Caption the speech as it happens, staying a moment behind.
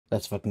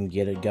Let's fucking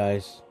get it,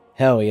 guys.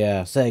 Hell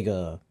yeah,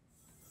 Sega.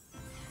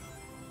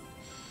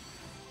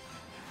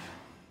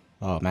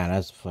 Oh man,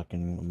 that's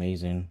fucking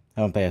amazing.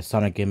 I haven't played a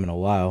Sonic game in a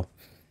while.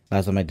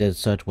 Last time I did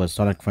such was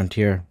Sonic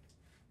Frontier.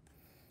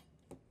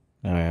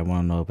 Alright, I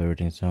wanna know if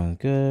everything sounds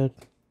good.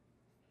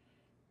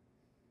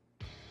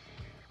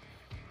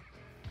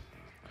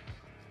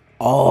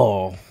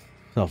 Oh,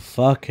 the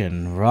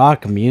fucking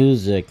rock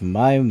music,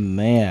 my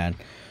man.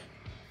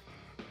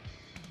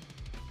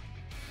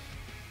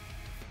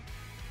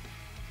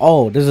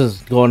 Oh, this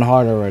is going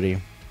hard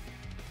already.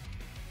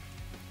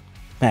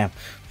 Bam.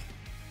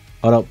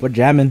 Hold up, we're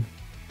jamming.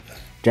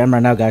 Jam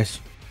right now, guys.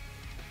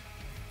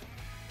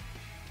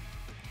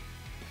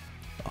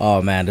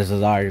 Oh man, this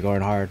is already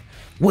going hard.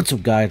 What's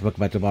up, guys?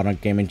 Welcome back to Bottom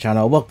Gaming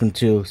Channel. Welcome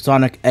to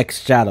Sonic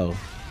X Shadow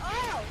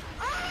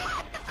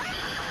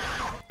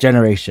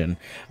Generation.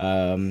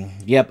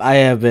 Yep, I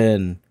have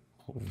been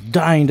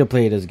dying to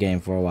play this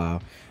game for a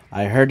while.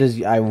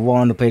 I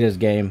wanted to play this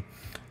game.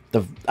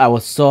 I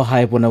was so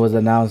hyped when it was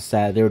announced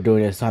that they were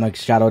doing a Sonic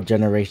Shadow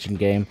Generation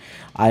game.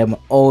 I am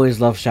always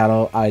loved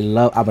Shadow.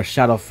 I'm a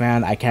Shadow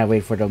fan. I can't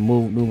wait for the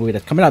new movie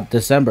that's coming out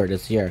December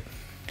this year.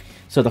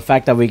 So the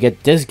fact that we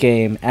get this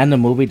game and the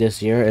movie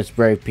this year is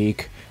very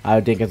peak.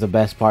 I think it's the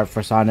best part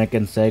for Sonic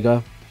and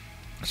Sega.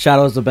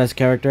 Shadow is the best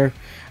character.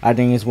 I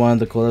think he's one of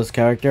the coolest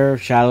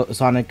characters.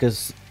 Sonic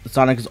is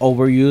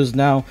overused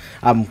now.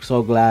 I'm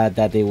so glad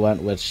that they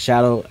went with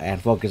Shadow and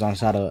focus on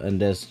Shadow in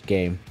this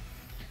game.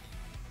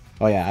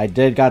 Oh yeah, I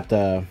did got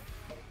the...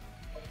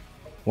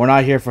 We're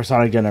not here for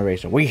Sonic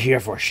Generation. We're here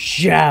for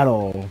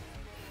Shadow.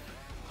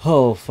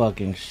 Oh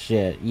fucking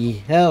shit.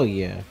 Hell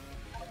yeah.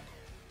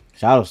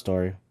 Shadow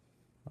story.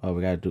 Oh,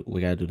 we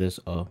gotta do this.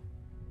 Oh.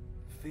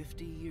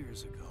 50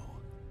 years ago,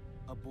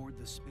 aboard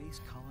the space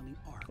colony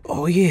Ark.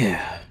 Oh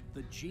yeah.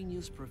 The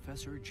genius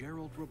Professor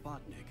Gerald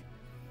Robotnik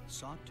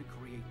sought to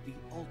create the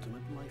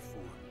ultimate life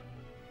form.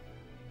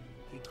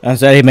 And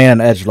said he made an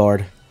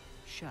edgelord.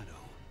 Shadow.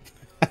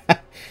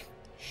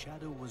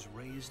 Shadow was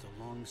raised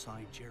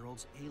alongside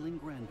Gerald's ailing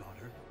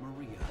granddaughter,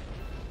 Maria.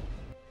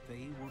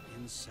 They were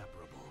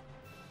inseparable.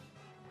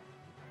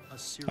 A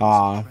series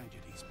of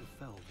tragedies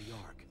befell the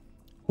Ark.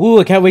 Ooh,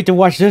 I can't wait to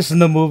watch this in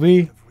the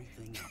movie.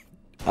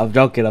 I'm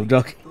joking. The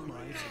lives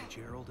of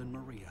Gerald and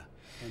Maria.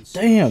 And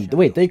Damn,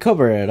 wait, they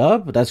cover it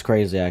up? That's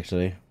crazy,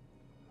 actually.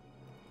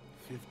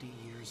 50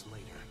 years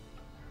later,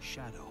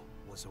 Shadow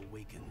was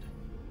awakened,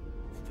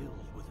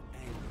 filled with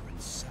anger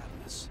and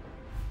sadness.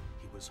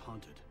 He was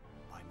haunted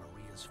by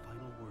Maria's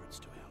final words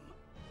to him.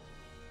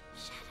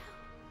 Shadow,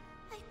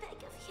 I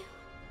beg of you,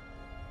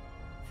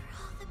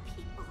 for all the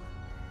people on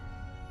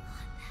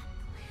that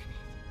planet.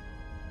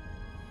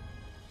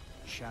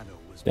 Shadow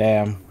was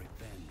Damn. bent on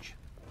revenge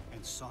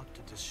and sought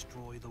to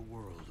destroy the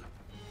world.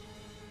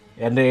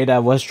 Indeed,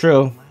 that was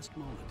true. At the last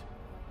moment,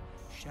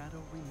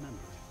 Shadow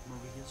remembered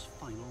Maria's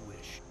final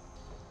wish: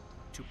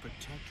 to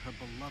protect her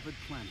beloved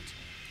planet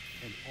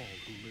and all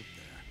who lived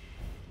there.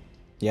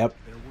 Yep.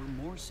 There were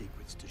more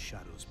secrets to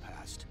Shadow's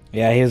past.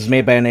 Yeah, he was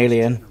made by an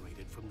alien.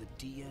 Generated from the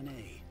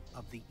DNA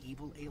of the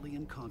evil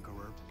alien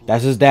conqueror.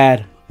 That's his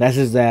dad. That's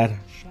his dad.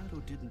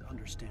 Shadow didn't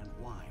understand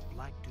why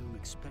Black Doom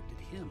expected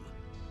him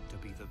to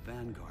be the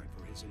vanguard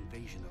for his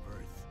invasion of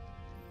Earth.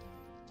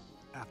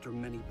 After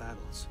many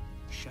battles,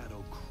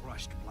 Shadow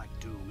crushed Black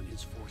Doom and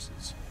his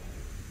forces,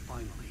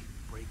 finally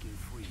breaking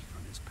free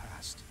from his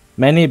past.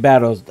 Many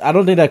battles. I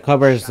don't think that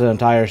covers the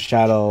entire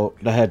Shadow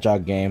the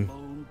Hedgehog game.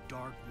 Lone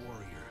dark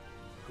warrior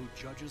who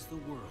judges the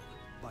world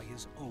by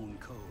his own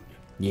code.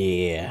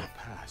 Yeah. The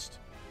past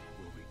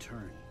will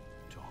return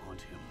to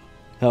haunt him.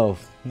 Oh,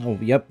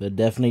 yep, it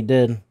definitely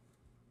did.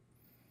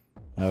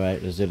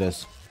 Alright, let's do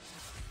this.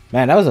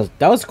 Man,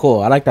 that was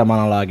cool. I like that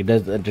monologue. It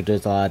does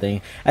introduce a lot of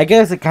things. I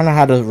guess it kind of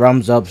had the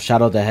rums up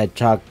Shadow the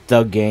Hedgehog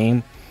the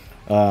game,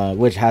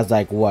 which has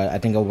like what I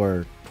think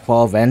over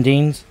 12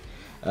 endings.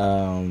 They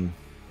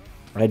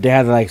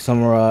had to like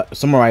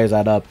summarize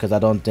that up because I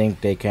don't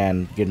think they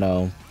can,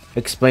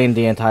 explain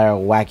the entire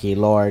wacky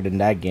lore in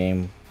that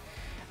game.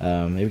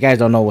 If you guys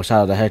don't know what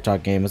Shadow the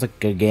Hedgehog game, it's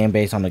like a game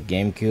based on the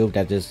GameCube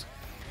that just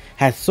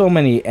has so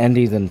many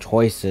endings and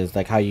choices,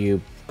 like how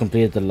you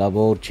completed the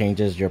level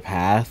changes your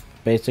path.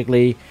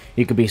 Basically,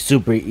 you could be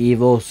super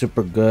evil,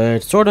 super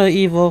good, sort of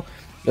evil.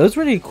 It was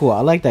really cool.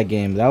 I like that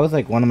game. That was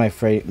like one of my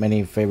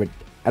many favorite.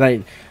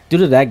 And due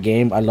to that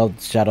game, I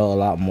loved Shadow a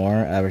lot more.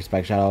 I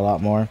respect Shadow a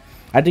lot more.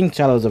 I think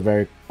Shadow is a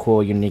very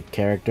cool, unique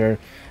character.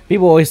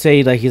 People always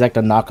say like he's like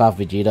the knockoff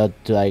Vegeta.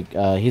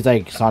 He's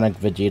like Sonic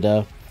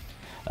Vegeta.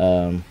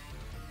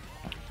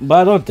 But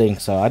I don't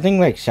think so. I think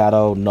like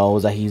Shadow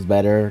knows that he's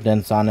better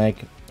than Sonic,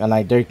 and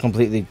like they're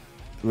completely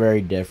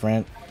very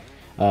different.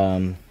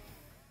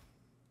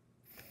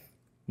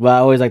 But I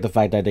always like the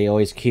fact that he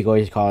always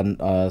calling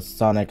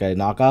Sonic a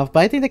knockoff. But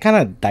I think they kind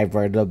of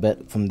diverted a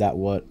bit from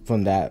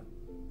that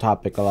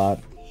topic a lot.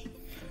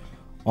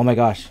 Oh my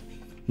gosh,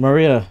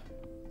 Maria.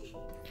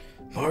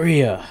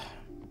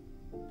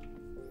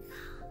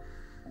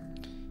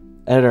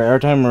 Editor, every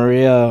time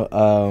Maria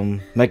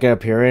make an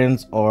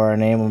appearance or a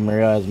name of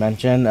Maria is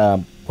mentioned,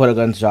 put a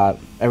gunshot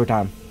every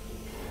time.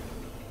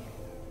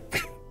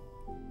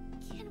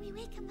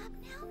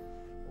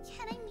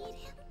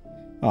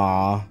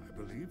 Aw. I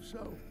believe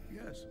so,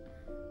 yes.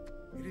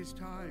 It is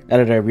time.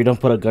 Editor, if you don't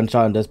put a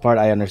gunshot in this part,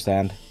 I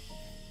understand.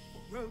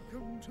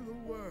 Welcome to the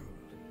world,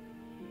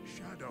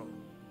 Shadow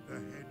the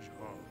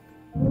Hedgehog.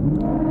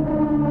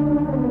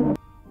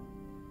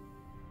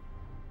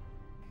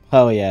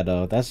 Oh yeah,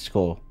 though. That's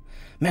cool.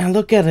 Man,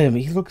 look at him.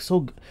 He looks so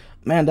good.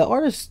 Man, the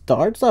art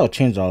style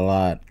changed a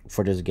lot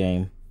for this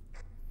game.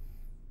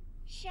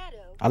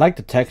 Shadow. I like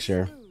the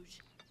texture.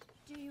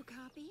 Do you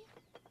copy?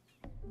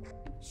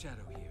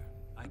 Shadow here.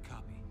 I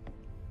copy.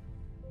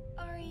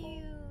 Are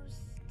you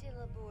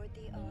still aboard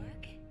the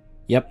Ark?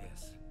 Yep.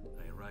 Yes,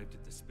 I arrived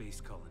at the space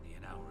colony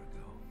an hour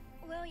ago.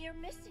 Well, you're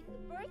missing the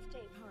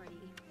birthday party.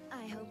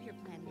 I hope you're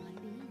planning on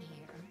being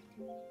here.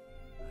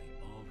 I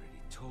already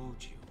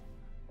told you.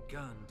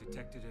 Gun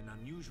detected an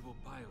unusual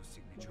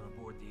biosignature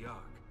aboard the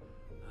Ark.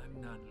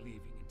 I'm not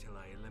leaving until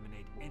I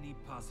eliminate any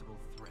possible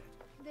threat.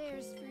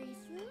 There's free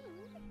food.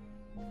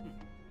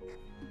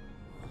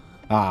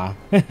 Ah.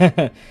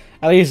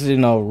 At least, you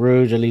know,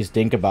 Rouge at least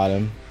think about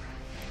him.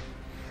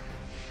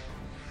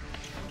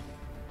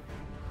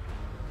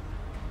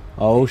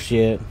 Oh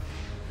shit.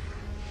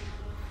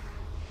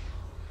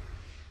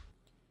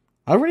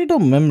 I really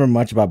don't remember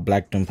much about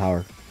Black Doom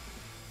power.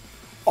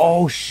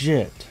 Oh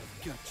shit.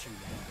 Got you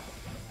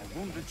now. I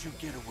won't let you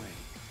get away.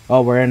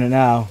 Oh, we're in it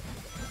now.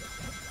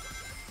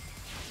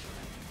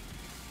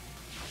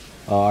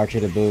 Oh, RT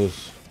to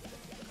boost.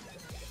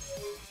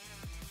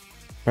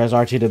 Press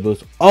RT to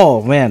boost.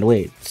 Oh man,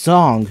 wait.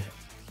 Song.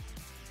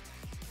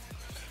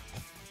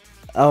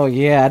 Oh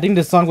yeah, I think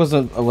this song was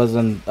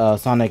in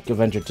Sonic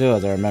Adventure 2,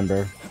 as I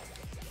remember.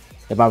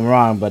 If I'm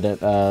wrong, but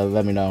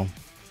let me know.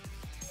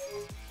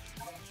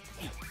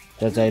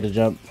 Just A to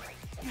jump.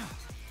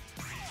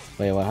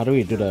 Wait, what? How do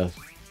we do the?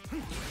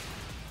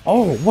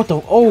 Oh, what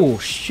the? Oh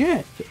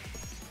shit!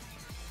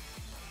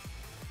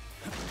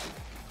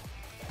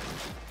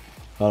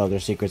 Oh,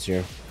 there's secrets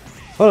here.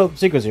 Oh,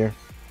 secrets here.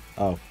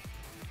 Oh,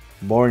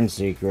 boring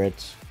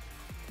secrets.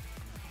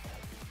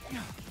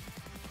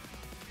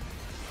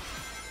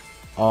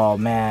 Oh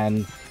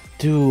man,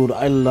 dude,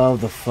 I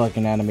love the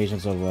fucking animation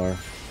so far.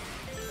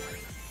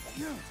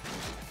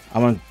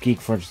 I'm gonna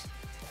geek first.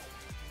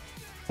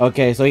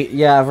 Okay, so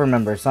yeah, I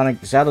remember.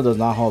 Sonic Shadow does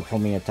not hold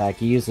homing attack.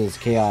 He uses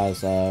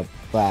Chaos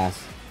Blast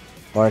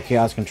or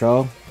Chaos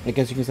Control, I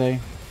guess you can say.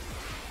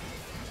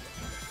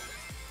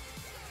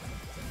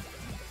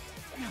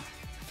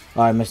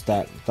 Oh, I missed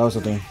that. That was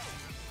something.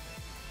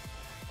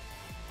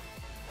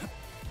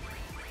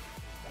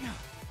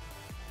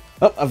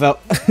 Oh, I fell.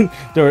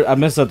 I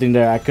missed something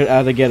there. I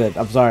had to get it.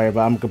 I'm sorry,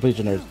 but I'm a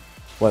completionist.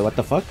 Wait, what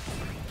the fuck?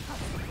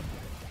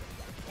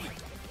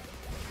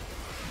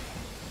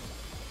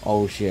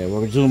 Oh shit,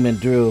 we're zooming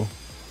through.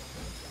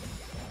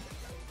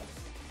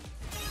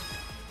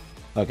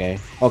 Okay.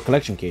 Oh,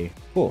 collection key.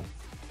 Cool.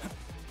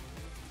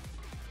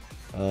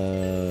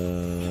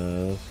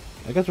 I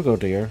guess we'll go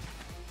to here.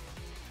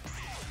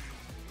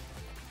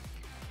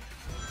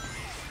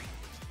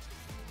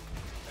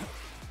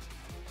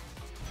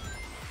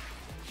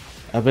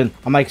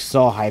 I'm like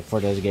so hyped for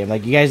this game.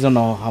 Like, you guys don't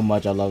know how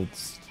much I love,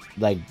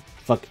 like,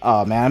 fuck.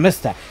 Oh man, I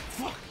missed that.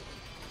 Fuck.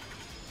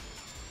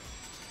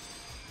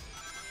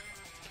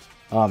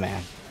 Oh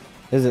man,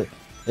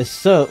 it's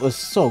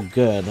so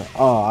good.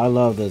 Oh, I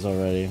love this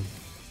already.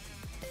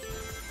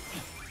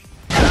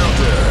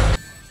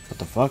 What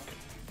the fuck?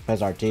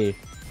 Press RT.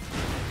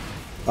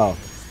 Oh.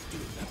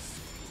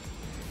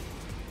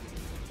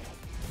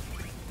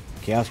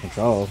 Chaos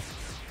Control.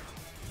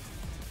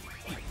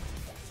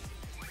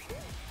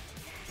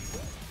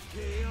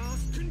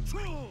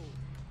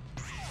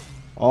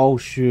 Oh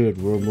shit,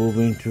 we're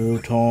moving through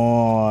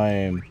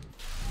time.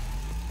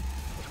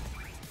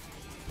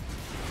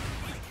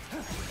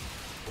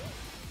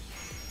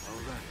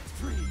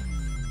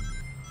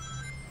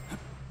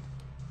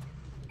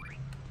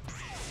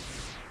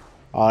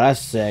 Oh,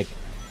 that's sick.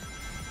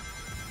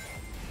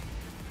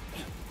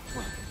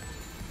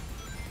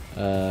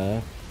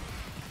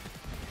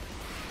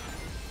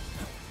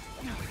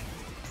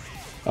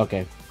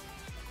 Okay.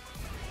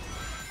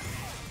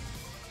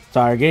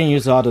 Sorry, getting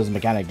used to all those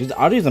mechanics.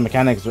 All these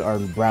mechanics are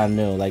brand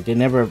new. Like they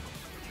never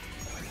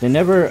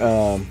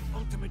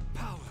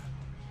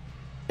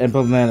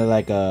implemented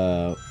like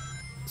a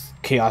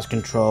chaos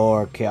control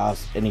or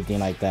chaos anything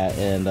like that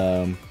in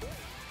the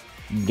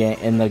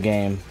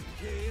game.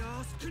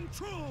 Chaos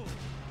control.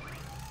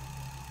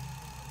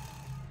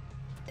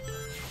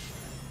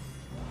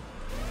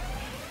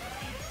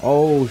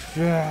 Oh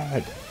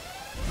shit.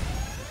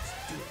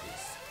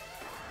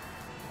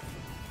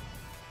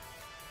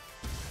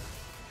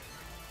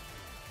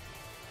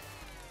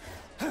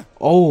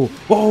 Oh,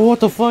 whoa, what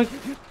the fuck?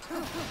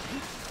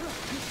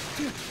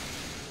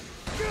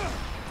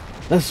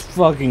 Let's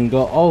fucking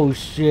go. Oh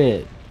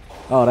shit.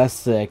 Oh, that's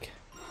sick.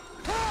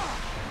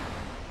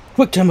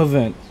 Quick time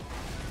event.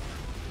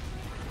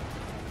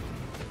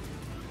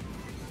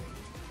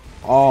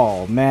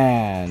 Oh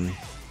man.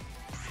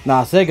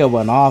 Nah, Sega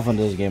went off on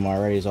this game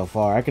already so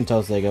far. I can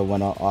tell Sega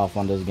went off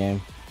on this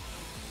game.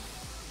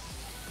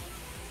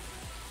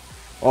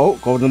 Oh,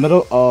 go in the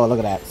middle. Oh, look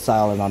at that.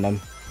 Silent on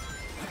them.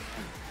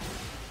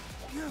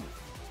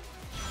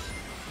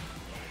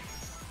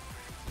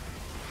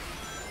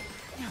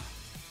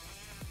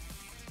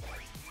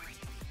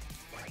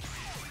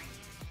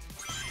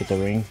 Get the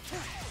ring.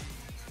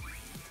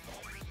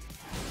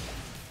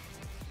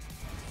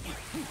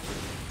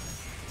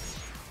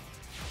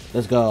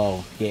 Let's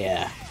go.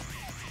 Yeah.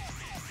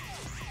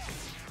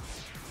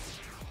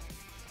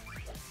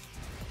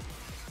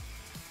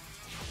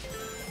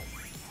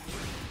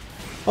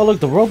 Oh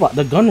look, the robot,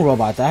 the gun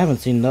robots. I haven't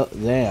seen no.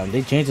 Damn,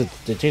 they changed it.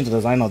 They changed the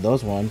design of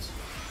those ones.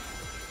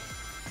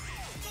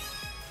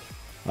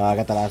 I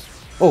got the last.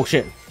 Oh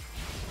shit.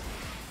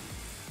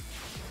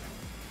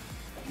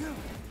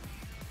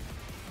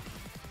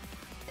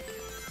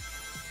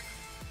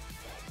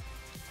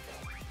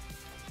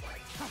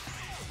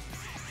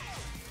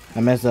 I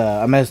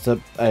messed up.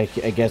 I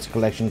guess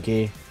collection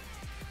key.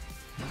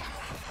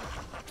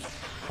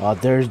 Oh,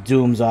 there's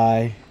Doom's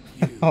eye.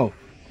 Oh,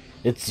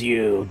 it's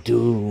you,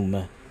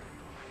 Doom.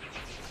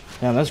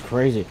 Damn, that's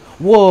crazy.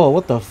 Whoa,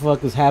 what the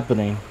fuck is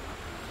happening?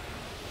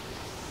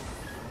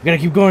 We gotta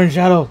keep going,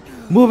 Shadow.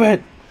 Move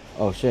it.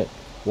 Oh shit.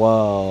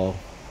 Whoa.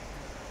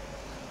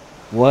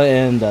 What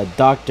in the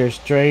Doctor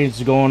Strange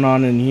is going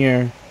on in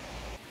here?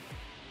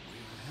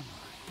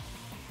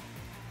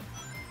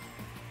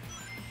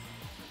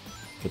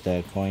 Get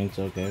that coins.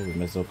 Okay, we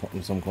missed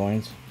some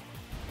coins.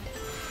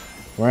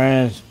 We're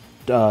in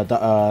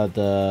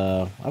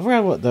the I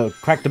forgot what the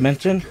crack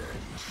dimension.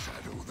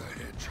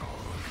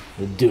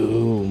 The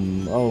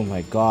Doom. Oh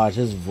my gosh,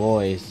 his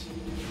voice.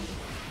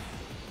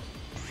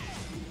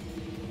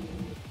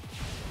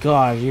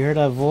 God, you hear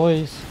that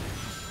voice?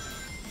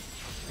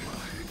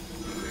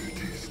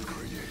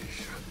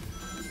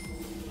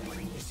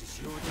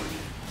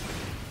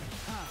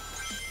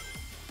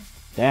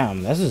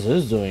 Damn, this is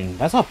his doing.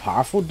 That's how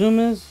powerful Doom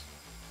is?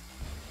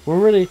 He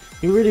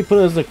really put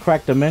us in a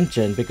crack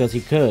dimension because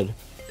he could.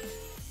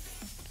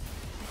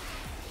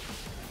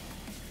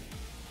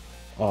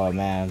 Oh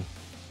man.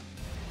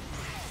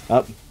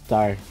 Oh,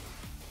 sorry.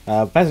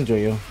 Passenger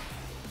you.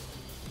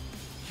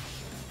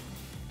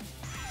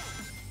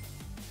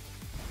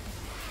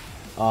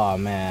 Oh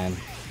man.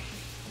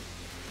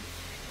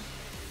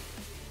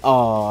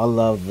 Oh, I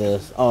love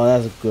this. Oh,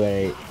 that's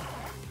great.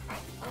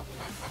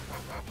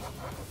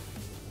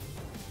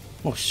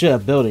 Oh shit, a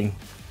building.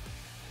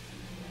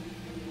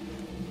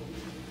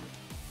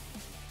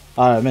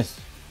 Oh, I missed.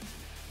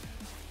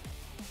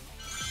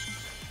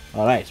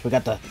 Alright, we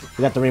got the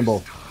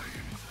rainbow.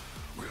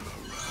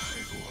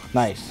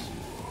 Nice.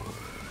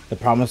 The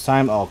promised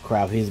time? Oh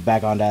crap, he's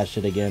back on that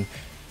shit again.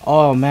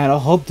 Oh man, I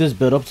hope this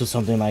build up to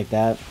something like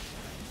that.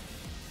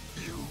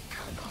 You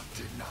cannot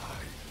deny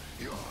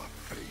your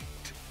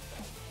fate.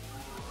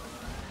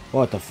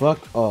 What the fuck?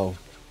 Oh.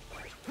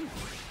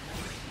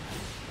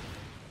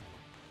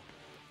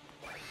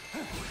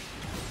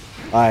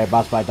 Alright,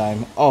 boss fight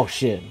time. Oh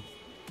shit.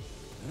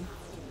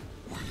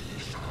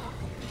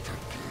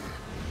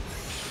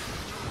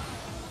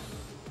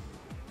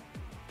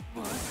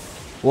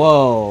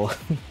 Whoa. So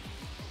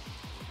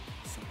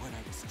what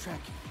I was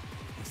tracking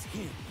was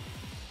him.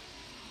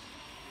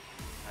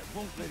 I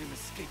won't let him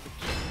escape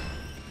again.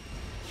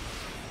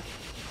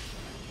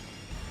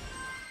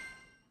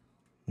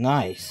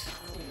 Nice.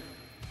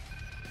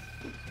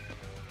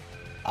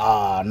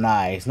 Ah,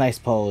 nice. Nice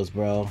pose,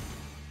 bro.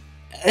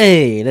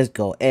 Hey, let's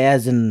go.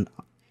 As in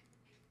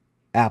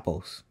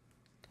apples,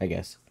 I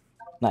guess.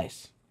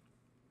 Nice.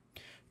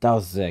 That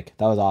was sick.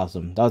 That was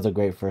awesome. That was a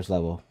great first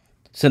level.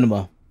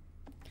 Cinema.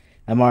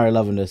 I'm already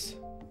loving this.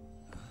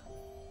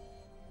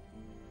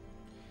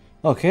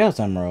 Oh, Chaos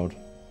Emerald.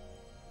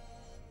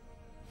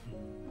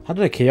 How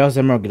did a Chaos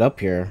Emerald get up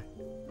here?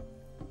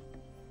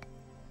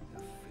 The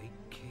fake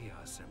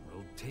Chaos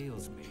Emerald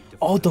tails me.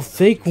 Oh, the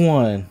fake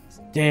one.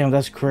 Damn,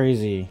 that's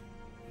crazy.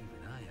 Even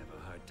I have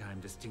a hard time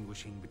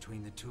distinguishing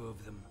between the two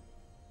of them.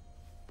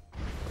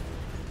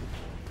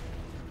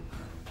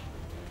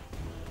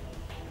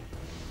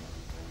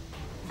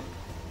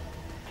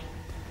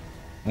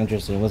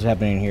 Interesting. What's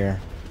happening here?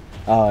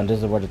 Oh, and this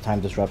is where the time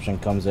disruption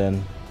comes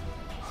in.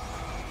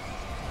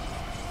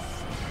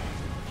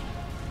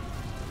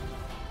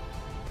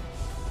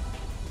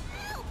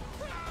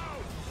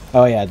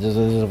 Oh yeah, this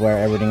is where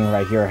everything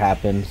right here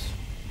happens.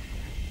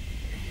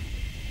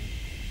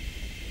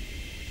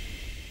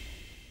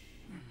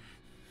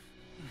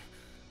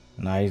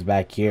 Now he's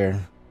back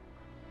here.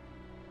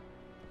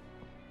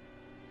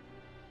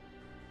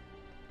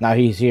 Now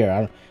he's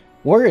here.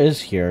 Where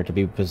is here, to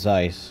be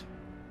precise?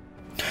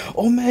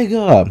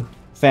 Omega!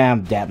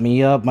 Fam, dap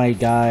me up, my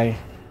guy.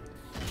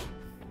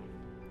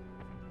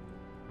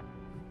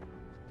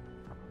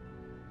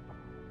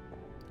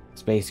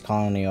 Space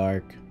Colony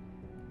Arc.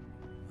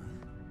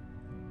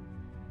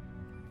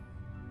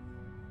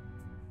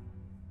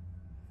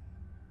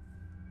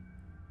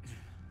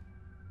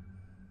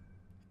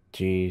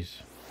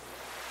 Jeez.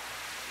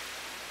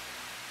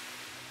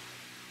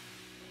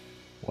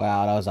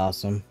 Wow, that was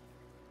awesome.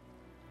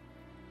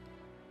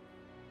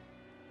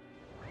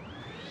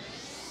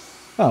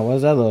 Oh,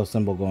 what's that little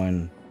symbol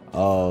going?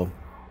 Oh.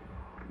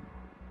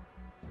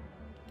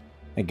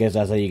 I guess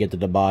that's how you get to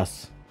the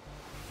boss.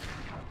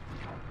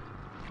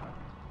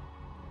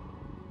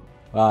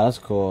 Wow, that's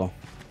cool.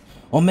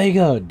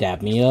 Omega,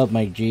 dap me up,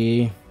 my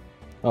G.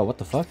 Oh, what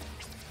the fuck?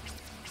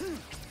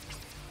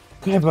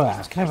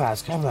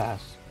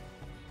 Kaibass.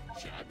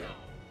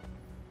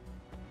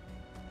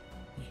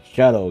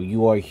 Shadow,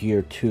 you are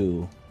here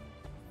too.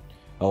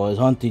 I was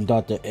hunting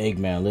Dr.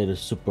 Eggman,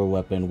 latest super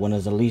weapon, when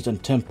it's at least a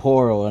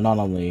temporal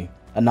anomaly.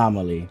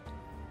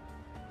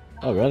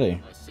 Oh,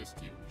 really?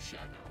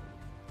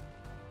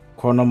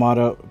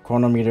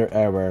 Chronometer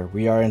error.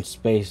 We are in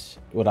space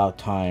without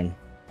time.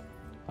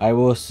 I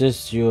will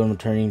assist you in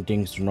returning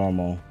things to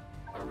normal.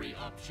 Hurry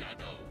up,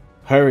 Shadow.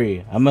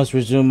 Hurry! I must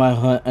resume my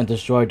hunt and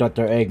destroy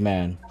Dr.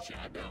 Eggman.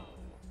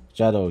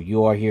 Shadow,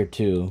 you are here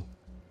too.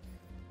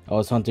 I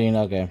was hunting.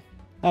 Okay.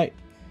 Hi.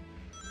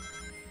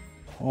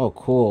 Oh,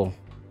 cool.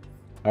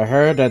 I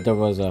heard that there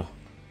was a...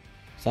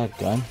 Is that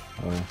a gun?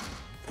 Or...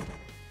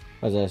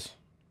 What's this?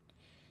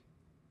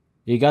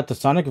 You got the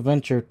Sonic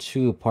Adventure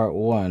 2 Part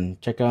 1.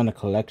 Check out in the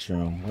collection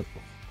room. What?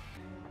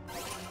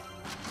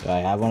 Do I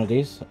have one of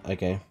these?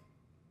 Okay.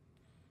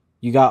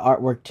 You got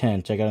Artwork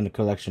 10. Check out in the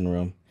collection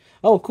room.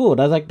 Oh, cool.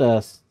 That's like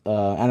the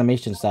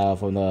animation style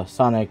from the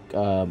Sonic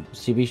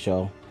TV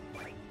show.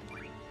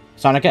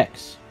 Sonic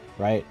X,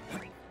 right?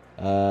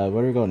 Where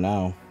do we go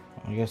now?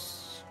 I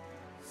guess...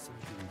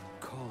 Something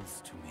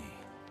calls to me.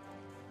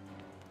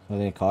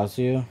 Something calls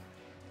to you?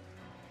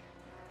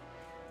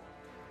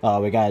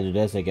 Oh, we gotta do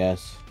this, I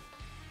guess.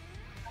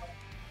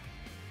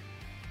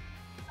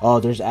 Oh,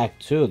 there's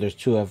Act 2. There's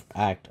 2 of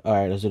Act.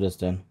 Alright, let's do this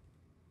then.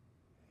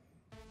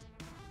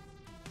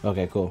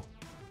 Okay, cool.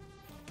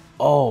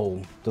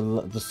 Oh,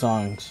 the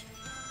songs.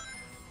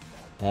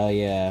 Hell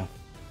yeah.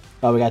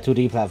 Oh, we got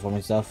 2D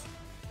platforming stuff.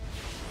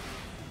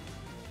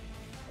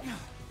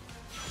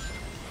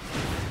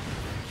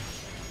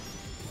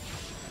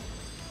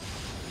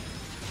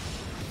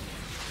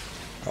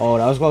 Oh,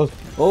 that was close.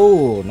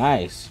 Oh,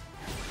 nice.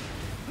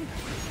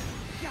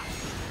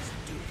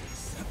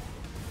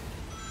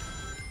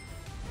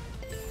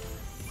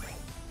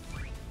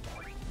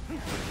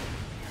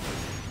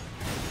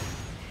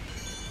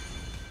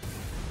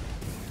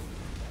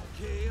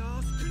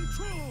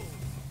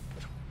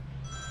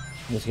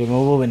 Let's get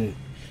moving.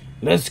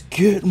 Let's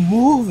get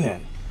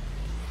moving.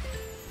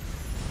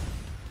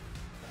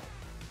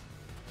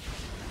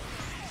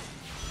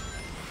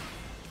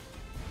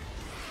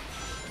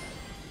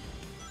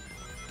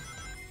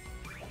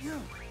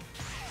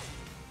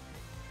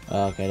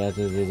 Okay, that's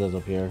it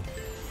up here.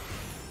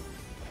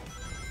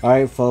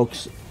 Alright,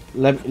 folks.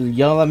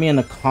 Y'all let me in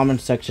the comment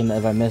section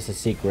if I missed a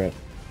secret.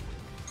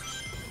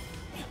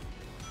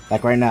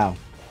 Like right now.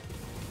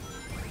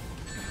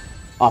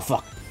 Oh,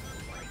 fuck.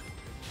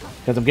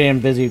 Because I'm getting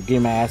busy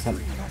getting my ass on.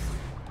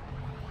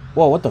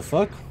 Whoa, what the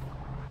fuck?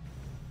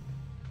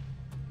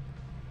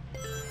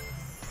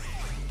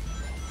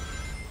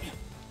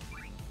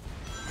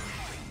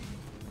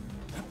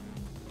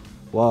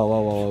 Whoa,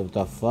 whoa, whoa, what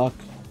the fuck?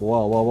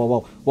 Whoa, whoa,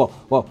 whoa, whoa,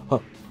 whoa,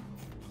 whoa.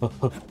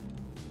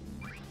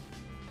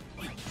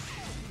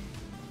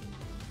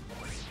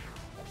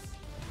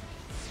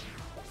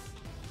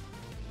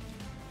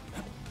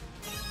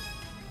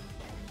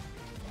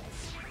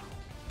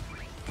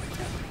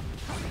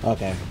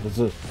 Okay, this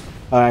is.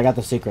 Alright, I got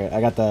the secret. I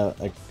got the.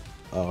 Like,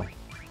 oh.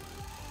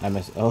 I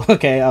missed. Oh,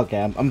 okay,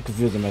 okay. I'm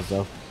confusing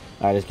myself.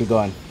 Alright, let's keep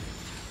going.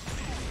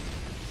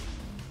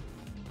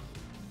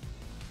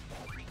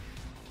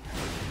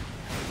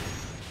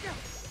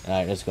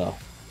 Alright, let's go.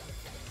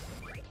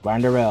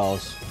 Grind the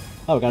rails.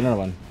 Oh, we got another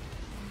one.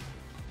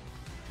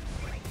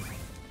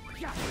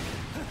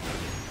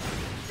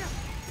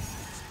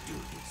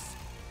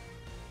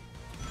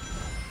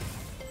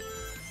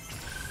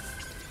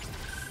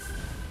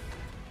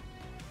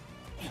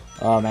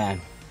 Oh man,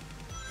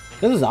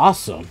 this is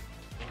awesome.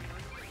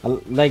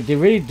 Like they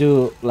really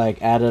do like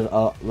added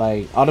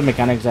like all the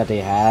mechanics that they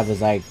have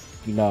is like,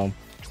 you know,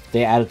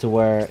 they added to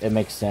where it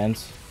makes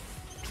sense.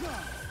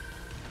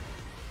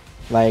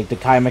 Like the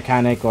Kai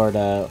mechanic or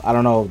the, I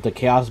don't know, the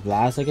Chaos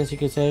Blast, I guess you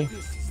could say.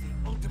 This is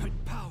the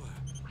ultimate power.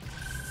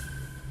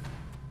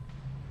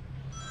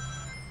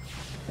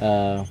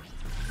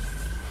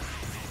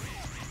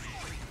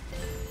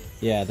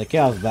 Yeah, the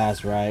Chaos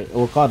Blast, right?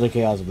 We'll call it the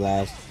Chaos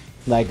Blast.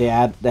 Like they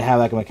have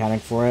like a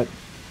mechanic for it.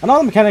 And all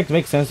the mechanics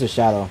make sense to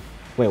Shadow.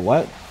 Wait,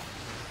 what?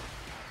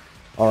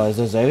 Oh, is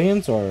this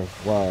aliens or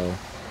whoa?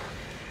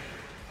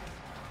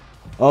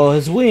 Oh,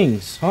 his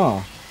wings,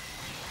 huh?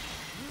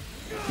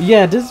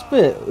 Yeah, this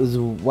bit is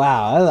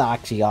wow.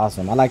 That's actually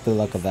awesome. I like the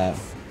look of that.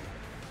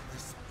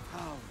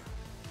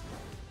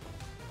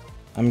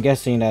 I'm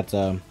guessing that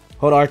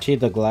hold RT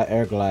to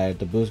air glide.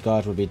 The boost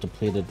gauge will be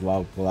depleted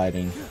while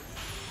gliding.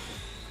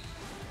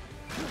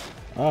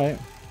 All right.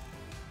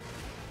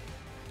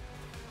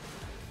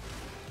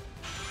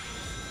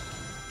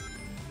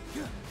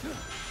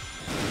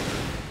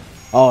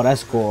 Oh,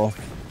 that's cool.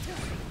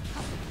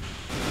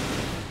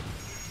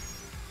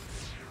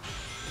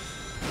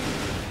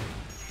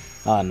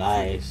 Oh,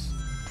 nice.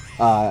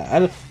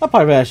 I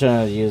probably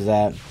shouldn't have used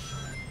that.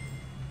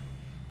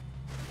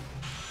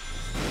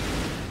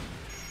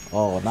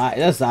 Oh,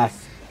 nice.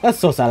 That's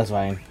so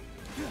satisfying.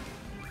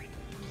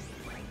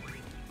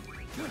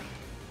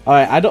 All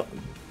right, I don't.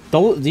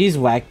 These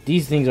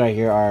things right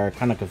here are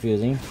kind of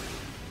confusing.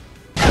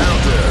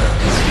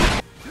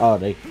 Oh,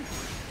 they're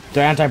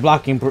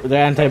anti-blocking.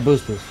 They're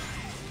anti-boost boost.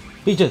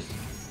 Peaches,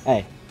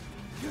 hey,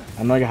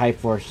 I know you're hyped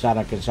for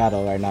Sonic and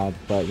Shadow right now,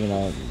 but you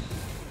know,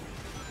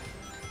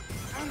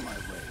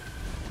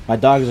 my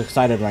dog is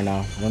excited right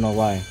now. I don't know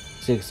why.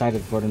 She's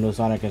excited for the new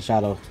Sonic and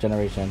Shadow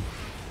generation.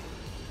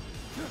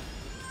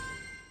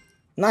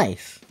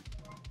 Nice.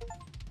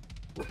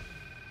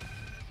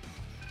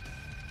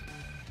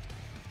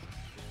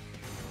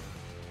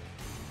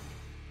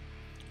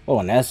 Oh,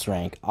 an S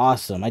rank.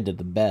 Awesome. I did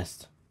the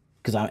best.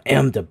 Because I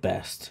am the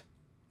best.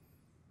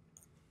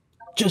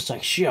 Just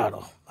like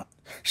Shadow.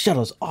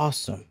 Shadow's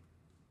awesome.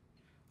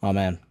 Oh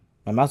man.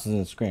 My mouse is in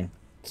the screen.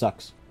 It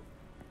sucks.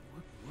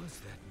 What was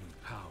that new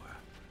power?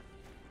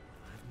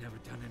 I've never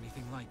done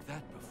anything like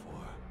that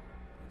before.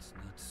 It's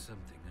not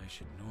something I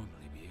should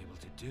normally be able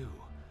to do.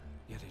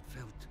 Yet it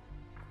felt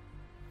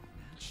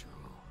natural.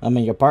 I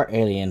mean, you're part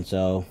alien,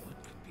 so...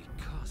 What could be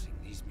causing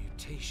these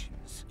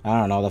mutations? I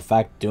don't know. The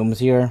fact Doom's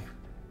here...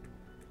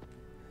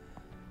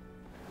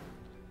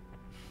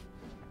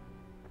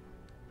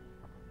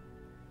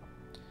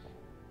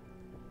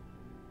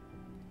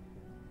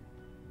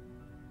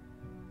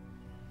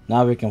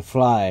 Now we can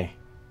fly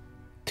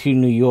to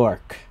New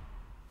York.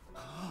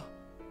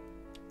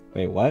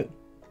 Wait, what?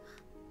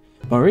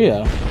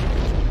 Maria?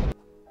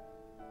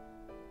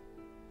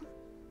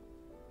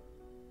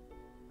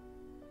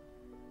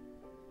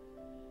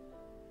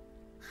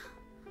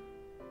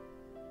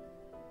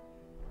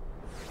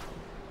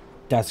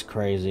 That's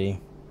crazy.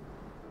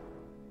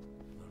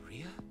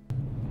 Maria?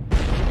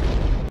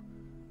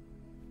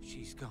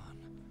 She's gone.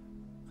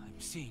 I'm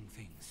seeing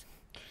things.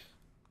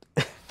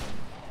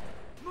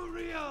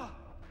 Maria!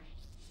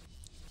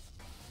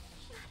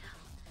 Shadow,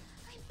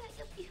 I beg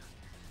of you.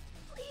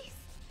 Please,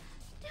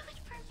 do it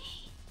for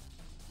me.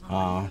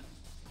 Aw.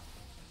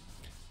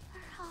 For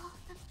all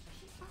the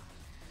people.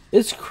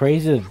 It's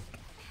crazy.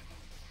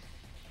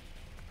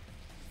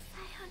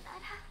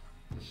 Sayonara,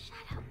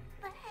 Shadow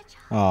the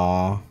Hedgehog.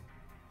 Aw.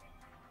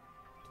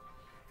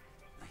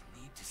 I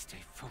need to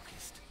stay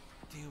focused.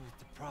 Deal with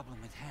the problem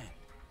at hand,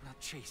 not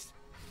chase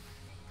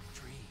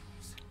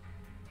dreams.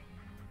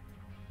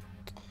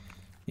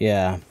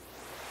 Yeah.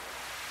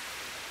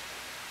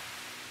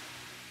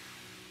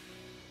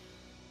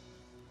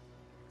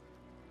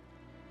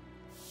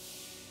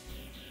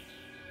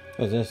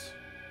 What's this?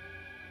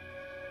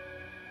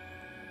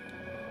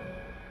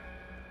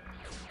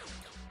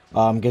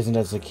 I'm guessing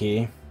that's the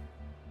key.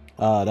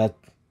 That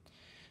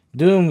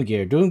Doom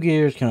Gear. Doom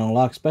Gears can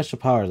unlock special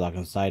powers locked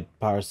inside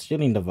power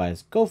stealing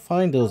device. Go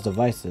find those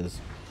devices.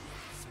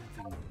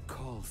 Something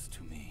calls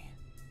to me.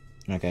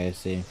 Okay, I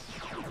see.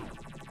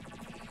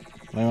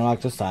 Let me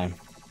unlock this time.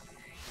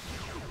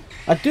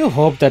 I do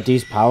hope that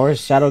these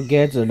powers Shadow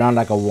gets are not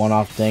like a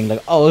one-off thing.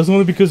 Like, oh, it's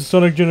only because of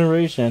Sonic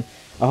Generation.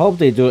 I hope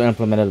they do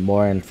implement it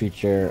more in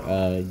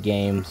future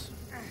games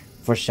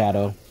for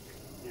Shadow.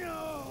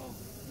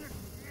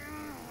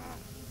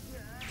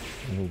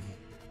 Ooh.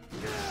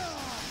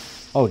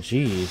 Oh,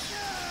 jeez.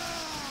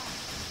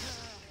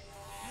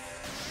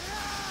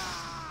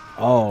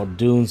 Oh,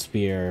 Dune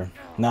Spear.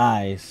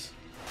 Nice.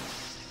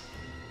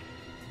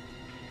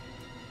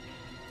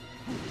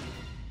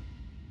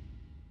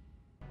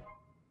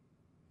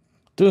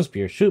 Dune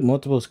Spear. Shoot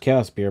multiple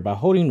Chaos Spear by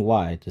holding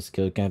Y. This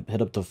skill can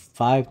hit up to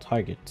 5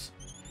 targets.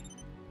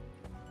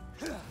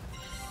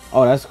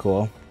 Oh, that's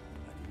cool.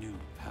 A new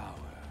power.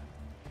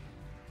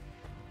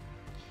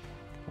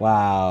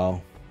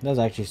 Wow. That's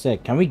actually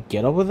sick. Can we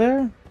get over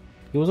there?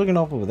 He was looking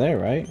up over there,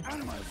 right? Out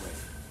of my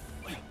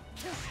way.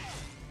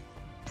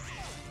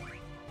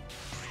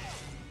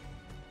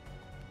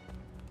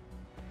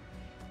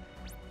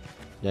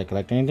 Did I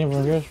collect anything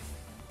from here?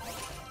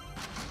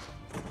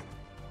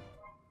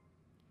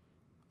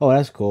 Oh,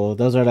 that's cool.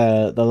 Those are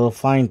the little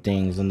flying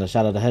things in the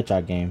Shadow the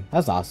Hedgehog game.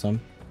 That's awesome.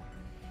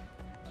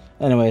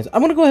 Anyways,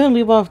 I'm gonna go ahead and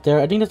leave off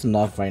there. I think that's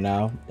enough right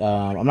now.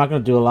 I'm not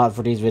gonna do a lot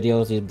for these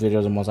videos. These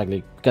videos are most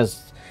likely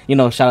because, you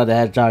know, Shadow the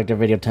Hedgehog, the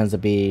video tends to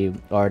be,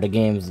 or the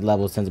game's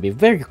levels tends to be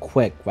very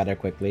quick, rather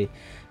quickly.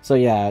 So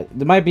yeah,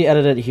 they might be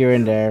edited here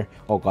and there.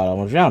 Oh god, I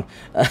almost drowned.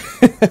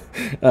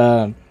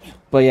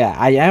 But yeah,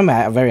 I am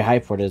very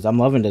hyped for this. I'm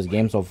loving this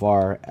game so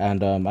far,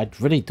 and I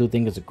really do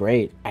think it's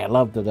great. I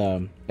love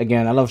the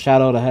again, I love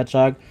Shadow the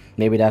Hedgehog.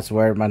 Maybe that's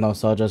where my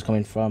nostalgia is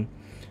coming from.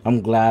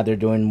 I'm glad they're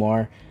doing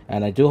more,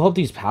 and I do hope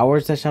these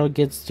powers that Shadow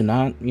gets do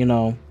not, you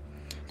know,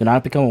 do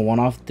not become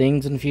one-off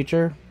things in the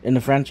future in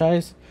the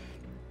franchise.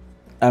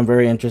 I'm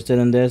very interested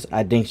in this.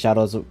 I think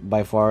Shadow's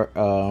by far,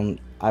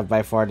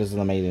 by far this is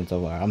amazing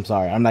so far. I'm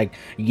sorry, I'm like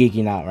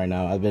geeking out right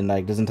now. I've been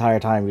like this entire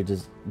time. You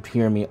just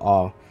hear me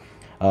all.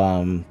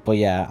 But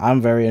yeah,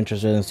 I'm very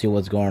interested in see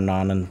what's going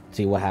on and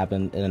see what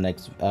happened in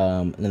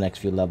the next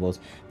few levels.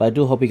 But I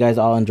do hope you guys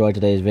all enjoyed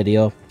today's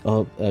video. I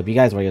hope if you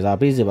guys like this out,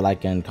 please leave a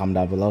like and comment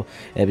down below.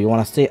 If you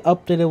want to stay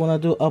updated when I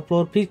do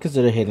upload, please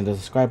consider hitting the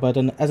subscribe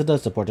button, as it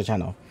does support the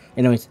channel.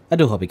 Anyways, I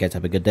do hope you guys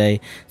have a good day.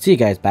 See you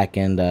guys back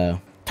in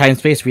the time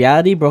space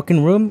reality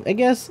broken room, I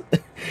guess.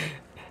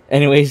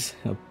 anyways,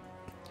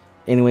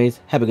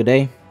 have a good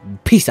day.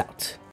 Peace out.